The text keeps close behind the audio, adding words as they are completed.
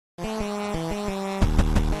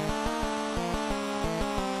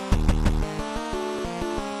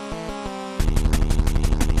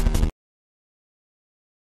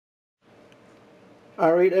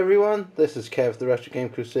Alright everyone, this is Kev the Retro Game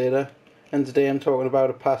Crusader, and today I'm talking about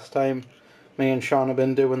a pastime me and Sean have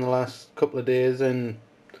been doing the last couple of days and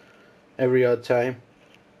every odd time.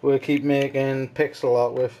 We'll keep making pixel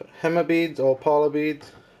art with Hama beads or Parlor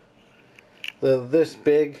beads. They're this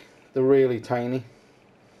big, they're really tiny,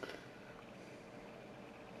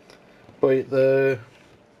 but the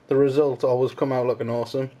results always come out looking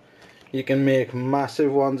awesome. You can make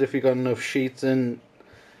massive ones if you've got enough sheets and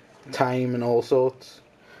time and all sorts,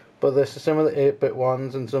 but this is some of the 8-bit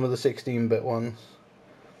ones and some of the 16-bit ones.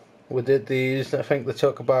 We did these, I think they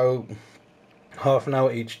took about half an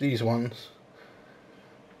hour each. These ones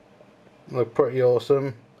look pretty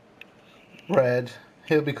awesome. Red,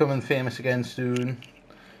 he'll be coming famous again soon.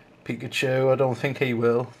 Pikachu, I don't think he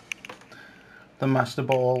will. The Master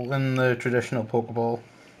Ball and the traditional Pokeball.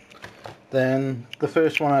 Then the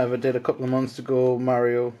first one I ever did a couple of months ago,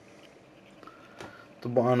 Mario. The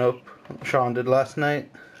one up Sean did last night.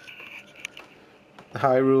 The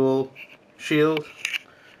Hyrule Shield,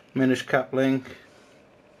 Minish Cap Link,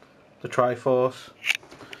 the Triforce.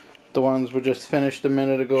 The ones we just finished a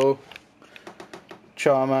minute ago.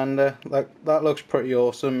 Charmander, that looks pretty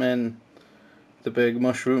awesome, and the big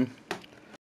mushroom.